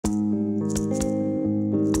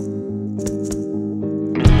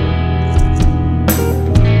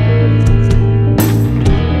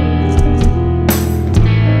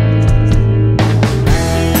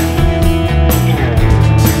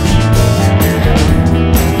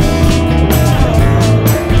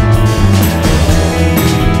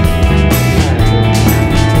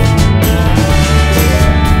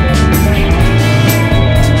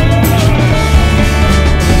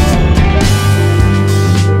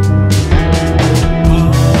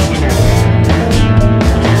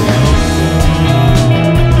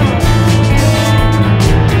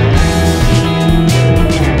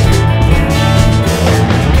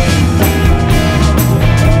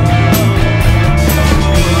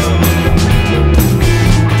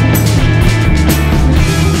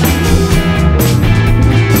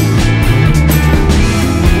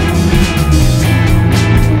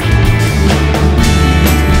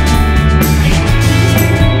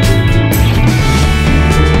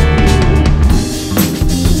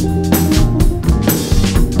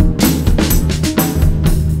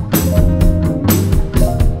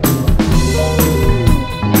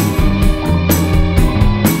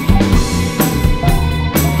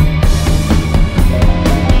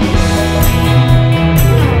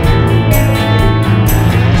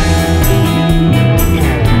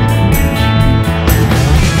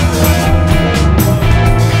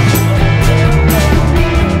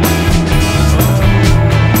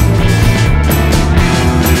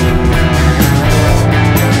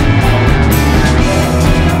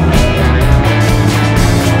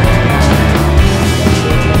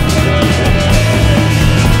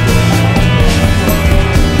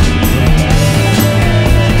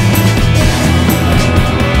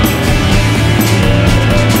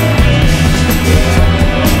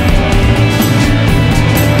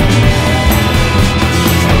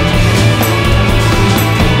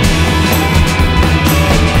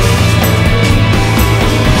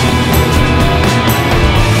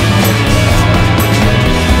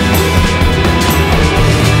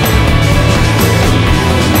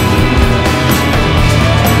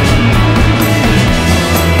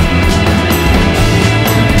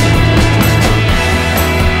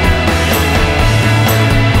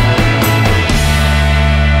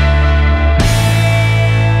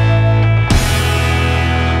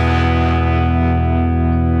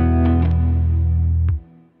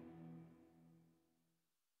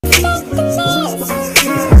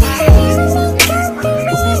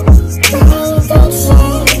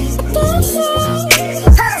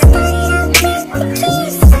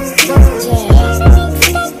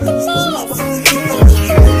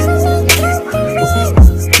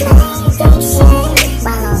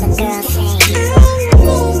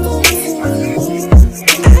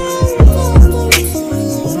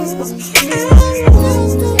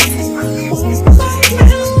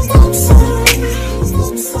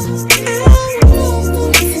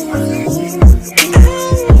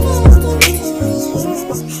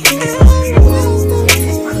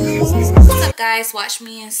watch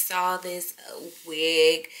me install this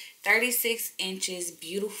wig. 36 inches,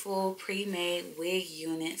 beautiful pre-made wig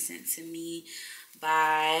unit sent to me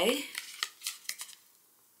by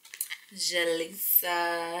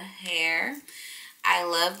Jaliza Hair. I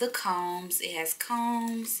love the combs. It has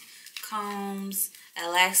combs,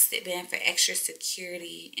 elastic band for extra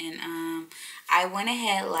security, and I went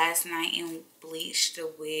ahead last night and bleached the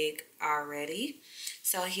wig already.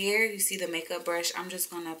 So here you see the makeup brush. I'm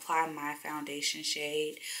just going to apply my foundation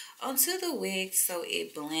shade onto the wig so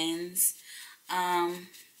it blends.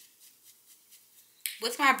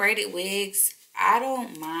 With my braided wigs, I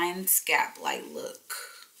don't mind scalp-like look.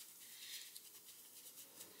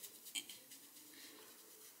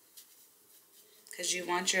 Because you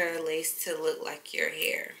want your lace to look like your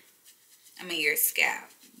hair. I mean your scalp.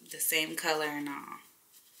 The same color and all.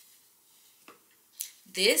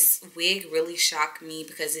 This wig really shocked me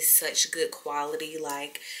because it's such good quality.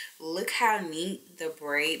 Like, look how neat the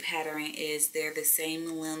braid pattern is. They're the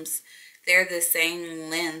same limbs. They're the same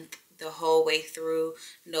length the whole way through.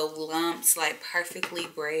 No lumps, like perfectly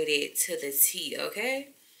braided to the T, okay?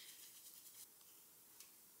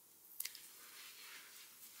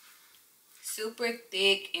 Super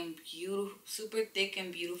thick and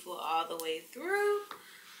beautiful all the way through.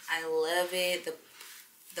 I love it.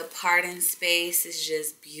 The parting space is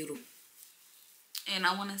just beautiful. And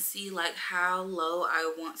I want to see like how low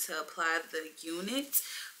I want to apply the unit.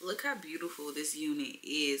 Look how beautiful this unit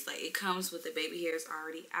is. Like, it comes with the baby hairs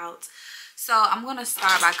already out. So I'm going to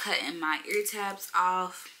start by cutting my ear tabs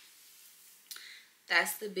off.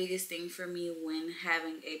 That's the biggest thing for me when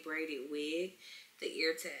having a braided wig, the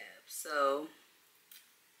ear tabs. So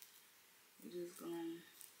I'm just gonna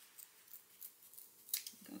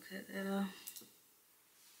cut that off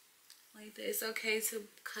like that. It's okay to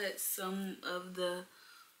cut some of the.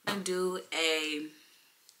 I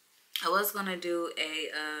was gonna do a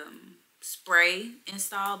spray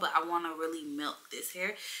install, but I want to really melt this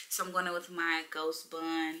hair, so I'm going with my Ghost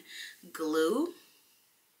Bond glue,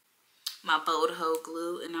 my Boho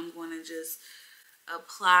glue, and I'm going to just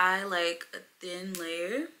apply like a thin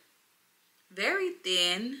layer, very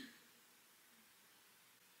thin,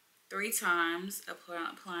 3 times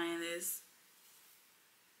applying this.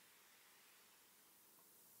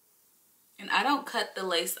 And I don't cut the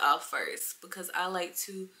lace off first because I like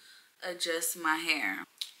to adjust my hair.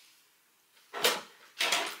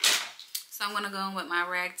 So I'm going to go in with my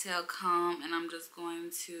ragtail comb, and I'm just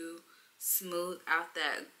going to smooth out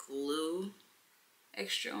that glue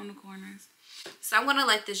extra on the corners. So I'm going to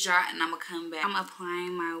let this dry, and I'm going to come back. I'm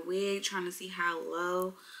applying my wig, trying to see how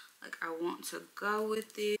low like I want to go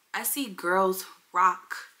with it. I see girls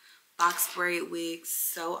rock box braid wigs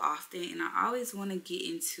so often, and I always want to get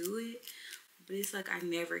into it, but it's like I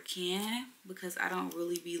never can because I don't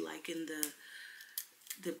really be liking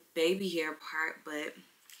the baby hair part. But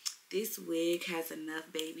this wig has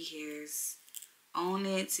enough baby hairs on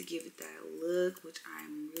it to give it that look, which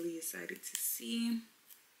I'm really excited to see.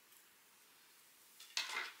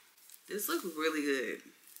 This looks really good.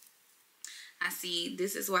 I see,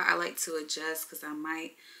 this is why I like to adjust, because I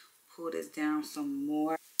might pull this down some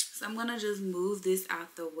more. So I'm gonna just move this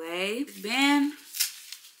out the way. Band,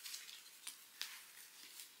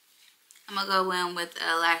 I'm gonna go in with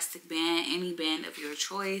an elastic band, any band of your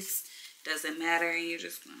choice, doesn't matter. And you're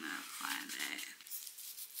just gonna apply that.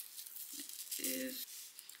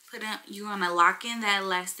 You're gonna lock in that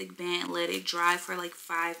elastic band, let it dry for like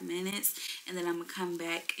 5 minutes, and then I'm gonna come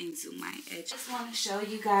back and do my edge. I just want to show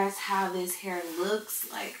you guys how this hair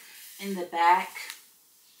looks like in the back.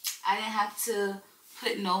 I didn't have to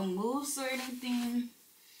put no mousse or anything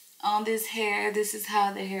on this hair. This is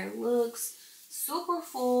how the hair looks. Super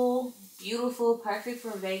full, beautiful, perfect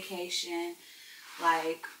for vacation.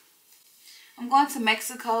 Like, I'm going to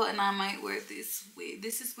Mexico and I might wear this wig.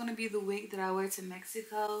 This is going to be the wig that I wear to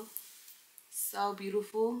Mexico. So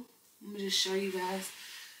beautiful. Let me just show you guys.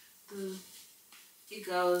 It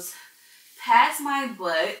goes past my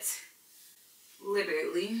butt,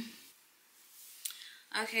 literally.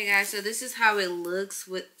 Okay guys, so this is how it looks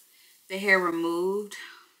with the hair removed.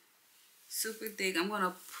 Super thick. I'm going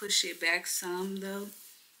to push it back some though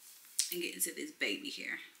and get into this baby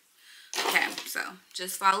hair. Okay, so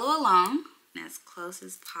just follow along as close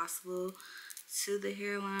as possible to the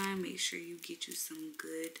hairline. Make sure you get you some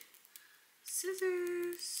good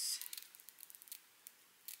scissors.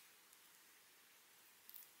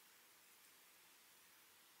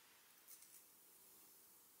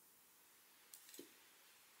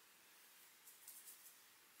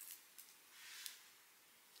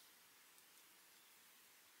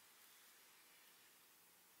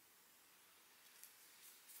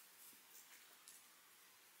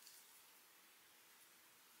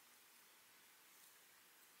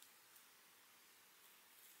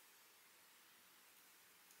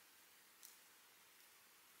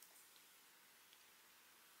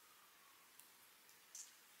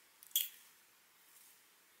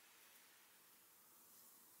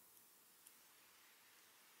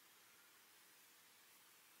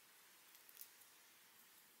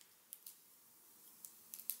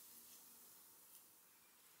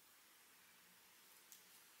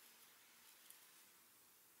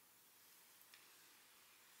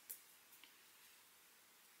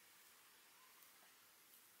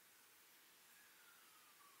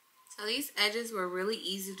 So these edges were really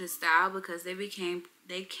easy to style because they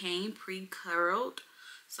came pre-curled.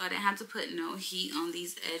 So I didn't have to put no heat on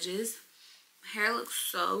these edges. My hair looks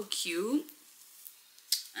so cute.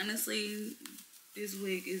 Honestly, this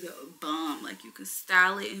wig is a bomb. Like, you can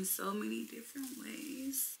style it in so many different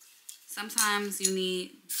ways. Sometimes you need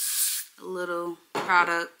a little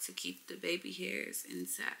product to keep the baby hairs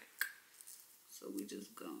intact. So we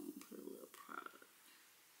just gonna put a little product.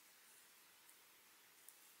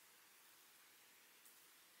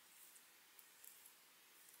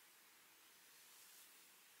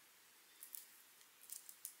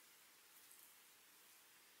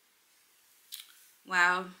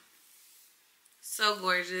 Wow, so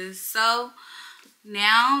gorgeous. So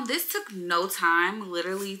now this took no time,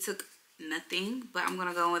 literally took nothing, but I'm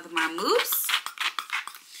gonna go with my mousse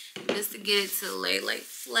just to get it to lay like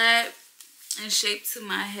flat and shape to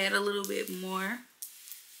my head a little bit more.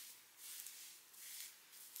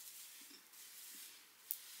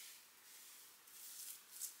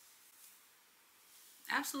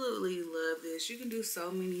 Absolutely love this. You can do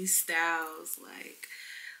so many styles,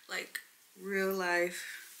 like real life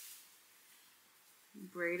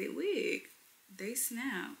braided wig. They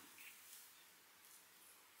snap.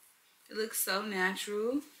 It looks so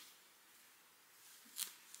natural.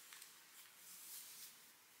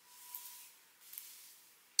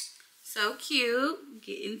 So cute.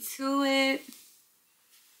 Get into it.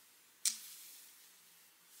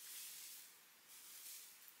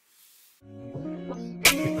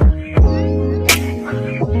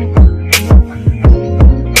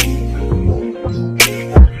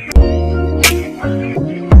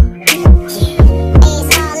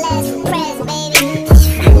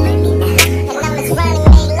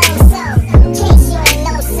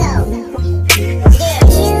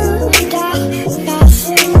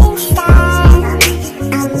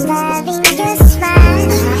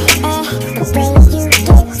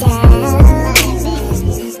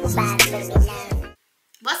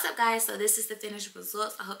 So this is the finished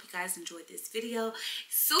results. I hope you guys enjoyed this video.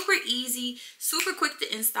 Super easy, super quick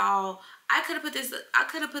to install. I could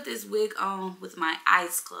have put this wig on with my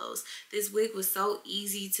eyes closed. This wig was so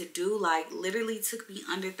easy to do. Like, literally took me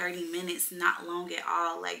under 30 minutes, not long at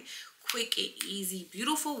all. Like, quick and easy,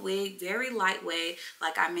 beautiful wig, very lightweight.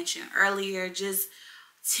 Like I mentioned earlier, just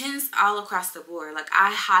tints all across the board. Like,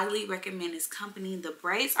 I highly recommend this company. The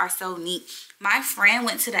braids are so neat. My friend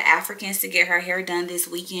went to the Africans to get her hair done this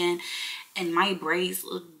weekend, and my braids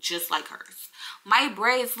look just like hers. My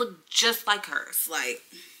braids look just like hers. Like,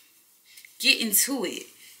 get into it.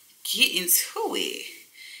 Get into it.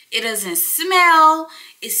 It doesn't smell.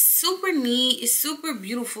 It's super neat. It's super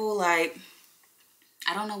beautiful. Like,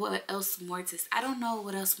 I don't know what else more to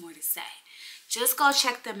say. Just go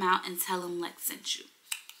check them out and tell them Lex sent you.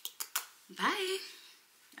 Bye.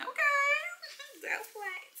 Okay. Don't play.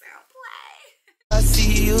 I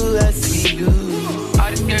see you.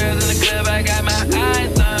 All the girls